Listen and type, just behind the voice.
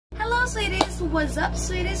sweeties! What's up,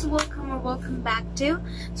 sweeties? Welcome back to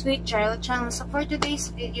Sweet Charlotte Channel. So for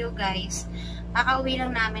today's video, guys, kakauwi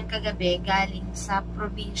lang namin kagabi galing sa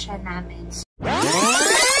probinsya namin.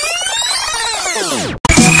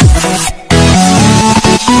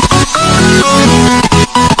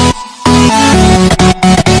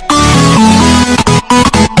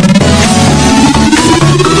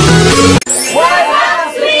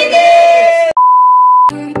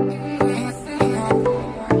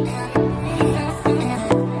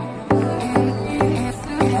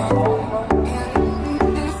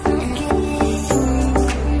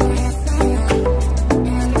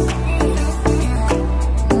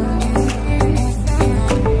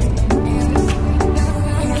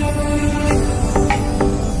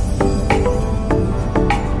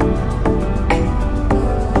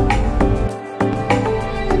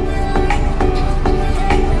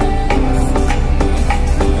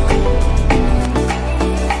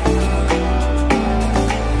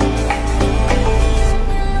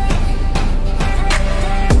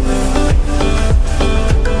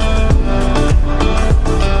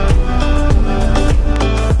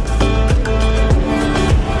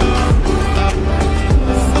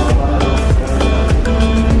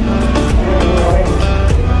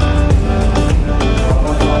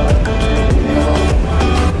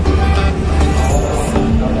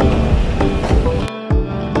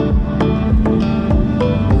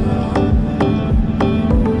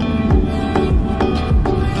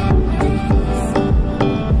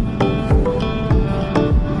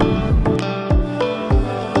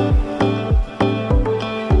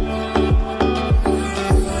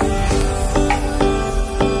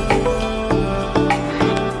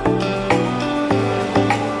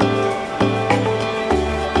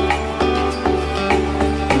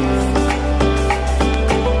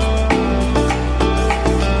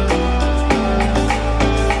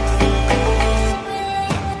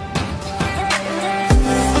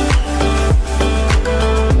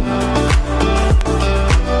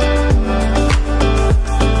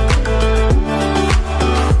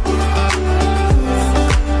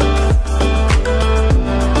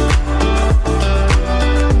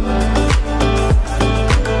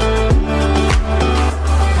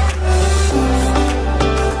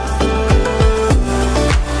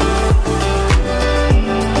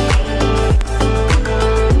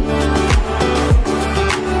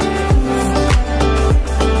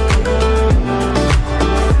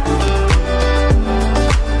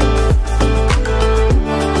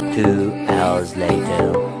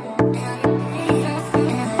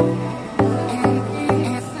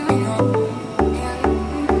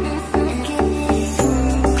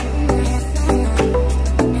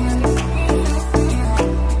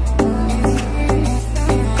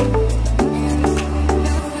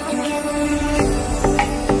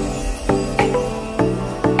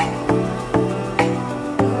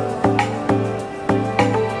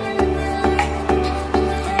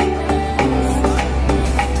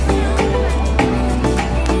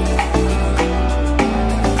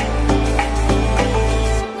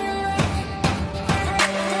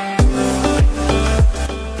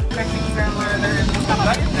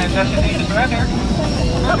 Destination weather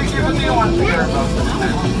will be given to you once a year about the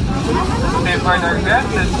safeguard our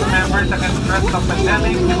guests and members against threats of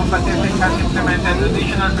pandemic. Cebu Pacific has implemented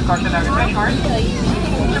additional precautionary measures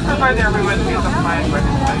to provide everyone peace of mind when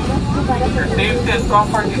it's time. Your safety and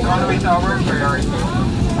comfort is always our priority.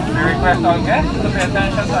 We request all guests to pay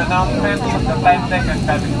attention to announcements of the flight deck and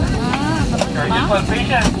cabin crew. Your usual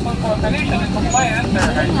patience, full cooperation and compliance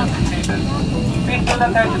are highly appreciated. Please do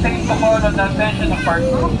not hesitate to call on the attention of our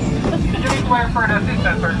crew should you require further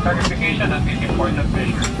assistance or clarification on these important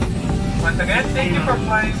measures. Once again, thank you for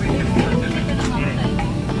flying with Cebu Pacific.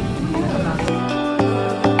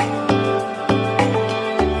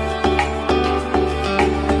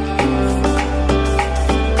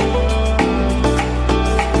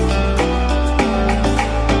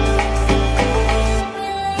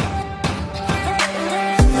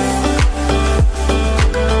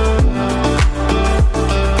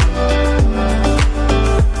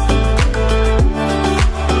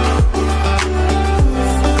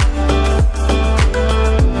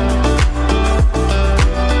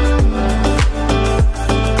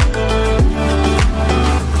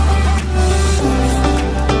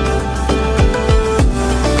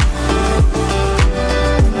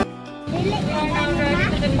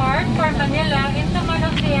 Manila into one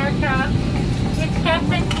of the aircraft. It's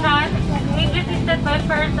Captain Chan, being assisted by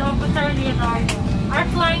First Officer Leonardo. Our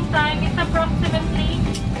flying time is approximately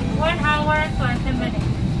 1 hour and 20 minutes.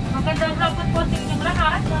 Magandang hapon po sa inyong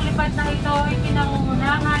lahat. Ang lipad na ito ay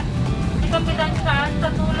pinangungunahan si Kapitan Chan sa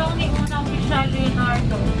tulong ni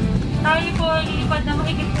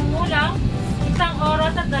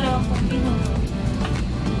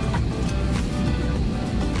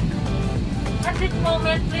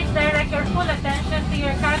your full attention to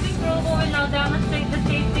your cabin crew who will now demonstrate the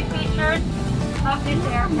safety features of this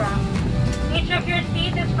aircraft. Each of your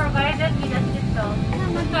seats is provided with a seatbelt.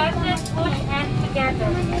 Fasten, push, and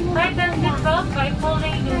together. Tighten seatbelt by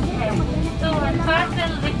pulling loose end. To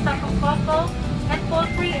unfasten, lift up a buckle and pull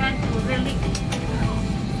free and to release.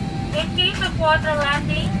 In case of water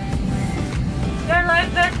landing, your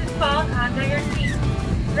life vest is found under your seat.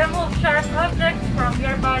 Remove sharp objects from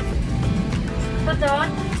your body. To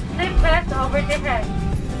don, slip vest over the head.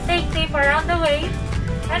 Take tape around the waist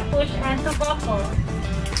and push and to buckle.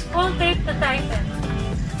 Pull tape to tighten.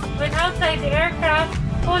 When outside the aircraft,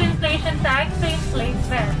 pull inflation tag to inflate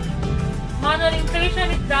vest. Manual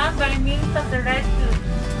inflation is done by means of the red tube.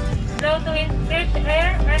 Blow to inflate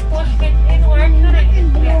air and push it inward to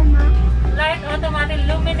release air. Light automatic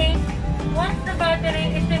illuminates once the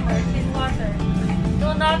battery is immersed in water.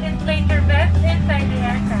 Do not inflate your vest inside the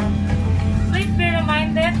aircraft. Please be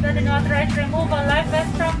reminded that unauthorized removal life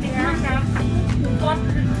vest from the aircraft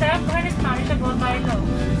constitutes theft and is punishable by law.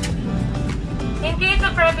 In case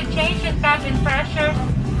of rapid change in cabin pressure,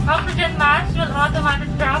 oxygen mask will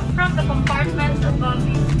automatically drop from the compartments above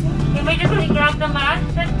you. Immediately grab the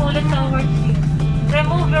mask and pull it towards you.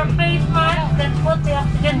 Remove your face mask, then put the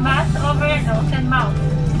oxygen mask over your nose and mouth.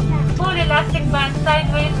 Pull elastic band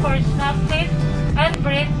sideways for snap fit and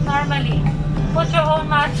breathe normally. Put your own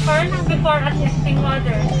mask first before assisting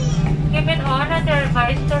others. Keep it on until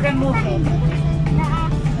advised to remove it.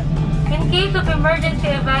 In case of emergency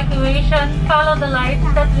evacuation, follow the lights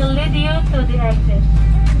that will lead you to the exit.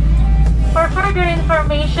 For further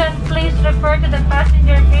information, please refer to the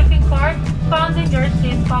passenger briefing card found in your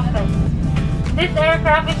seat pocket. This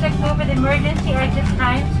aircraft is equipped with emergency exit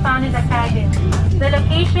signs found in the cabin. The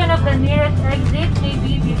location of the nearest exit may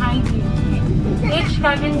be behind you. Each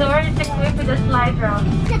cabin door is equipped with a slide rail.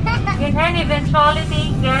 In any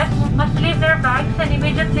eventuality, guests must leave their bags and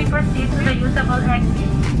immediately proceed to the usable exit.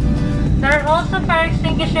 There are also fire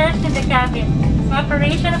extinguishers in the cabin.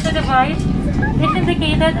 Operation of the device is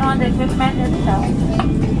indicated on the equipment itself.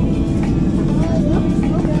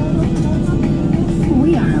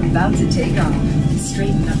 We are about to take off.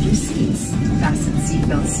 Straighten up your seats. Fasten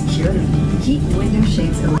seatbelts securely. Keep window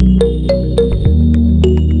shades open.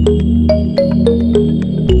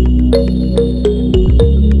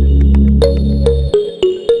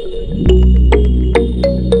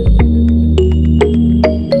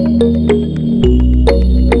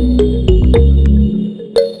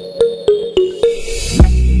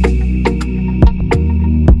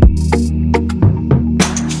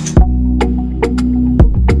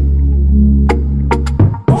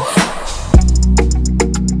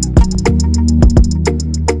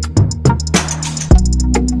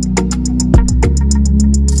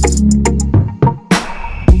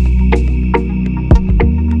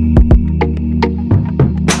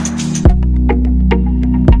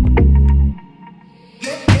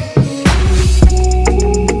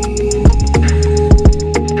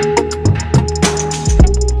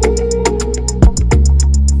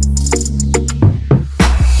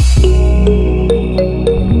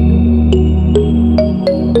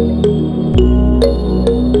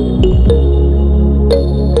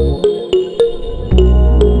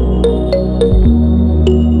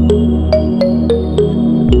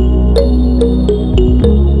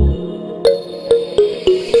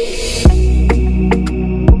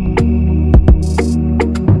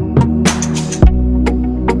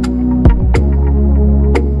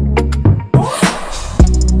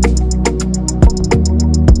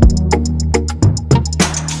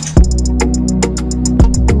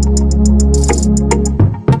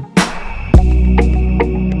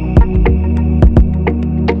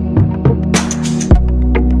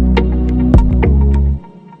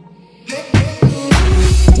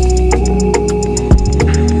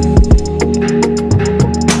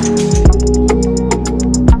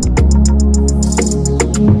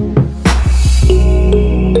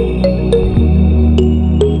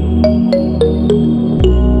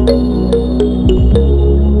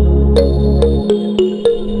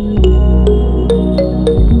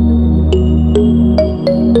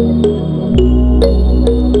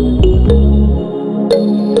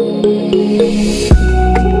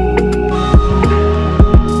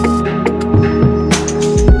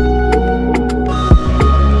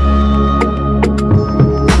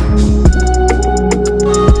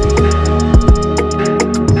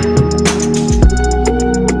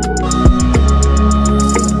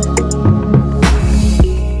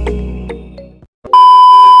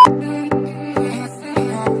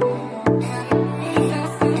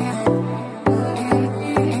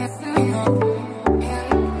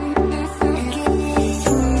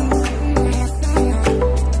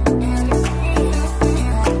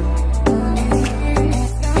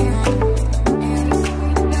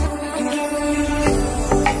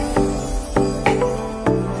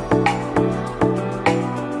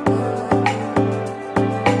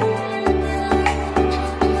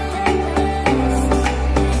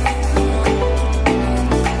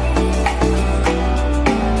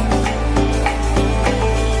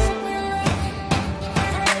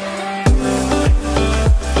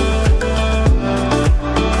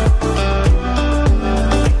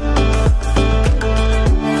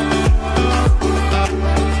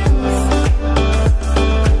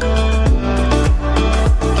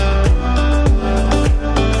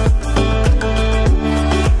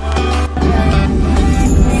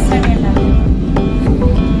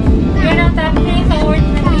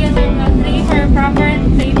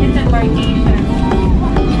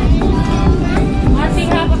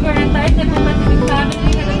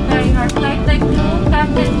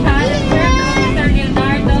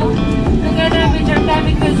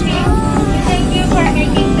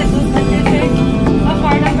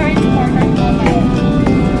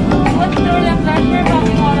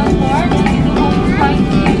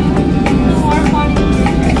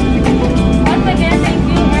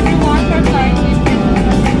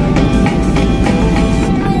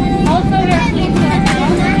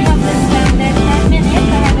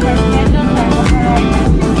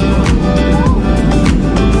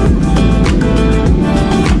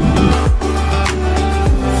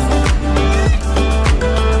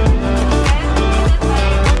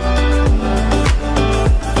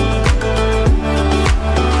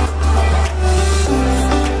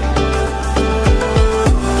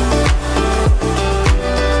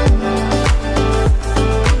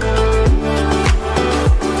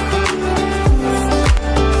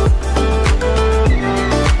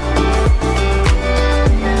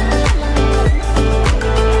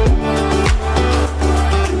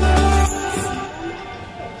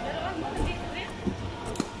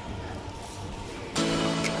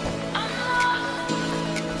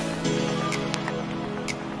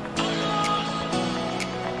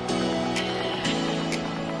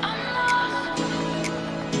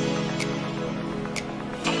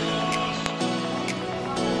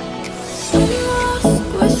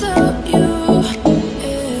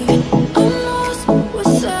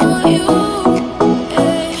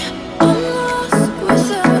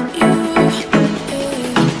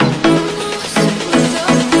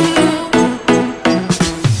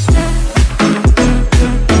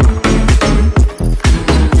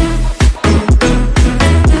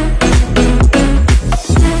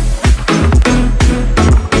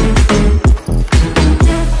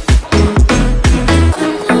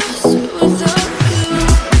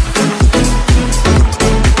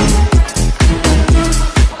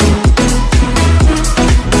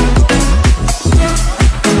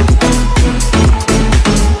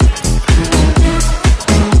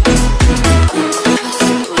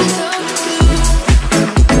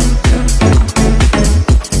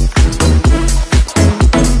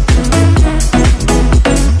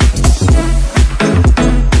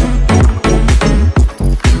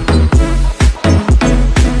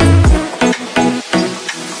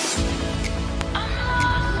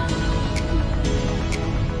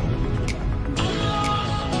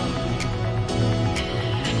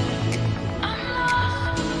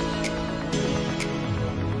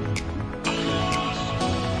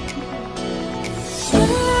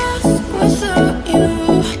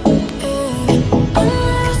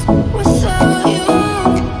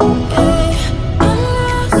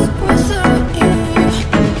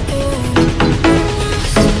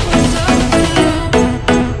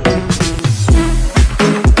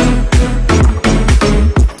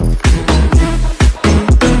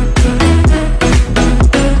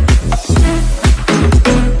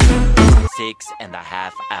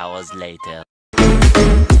 hours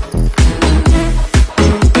later.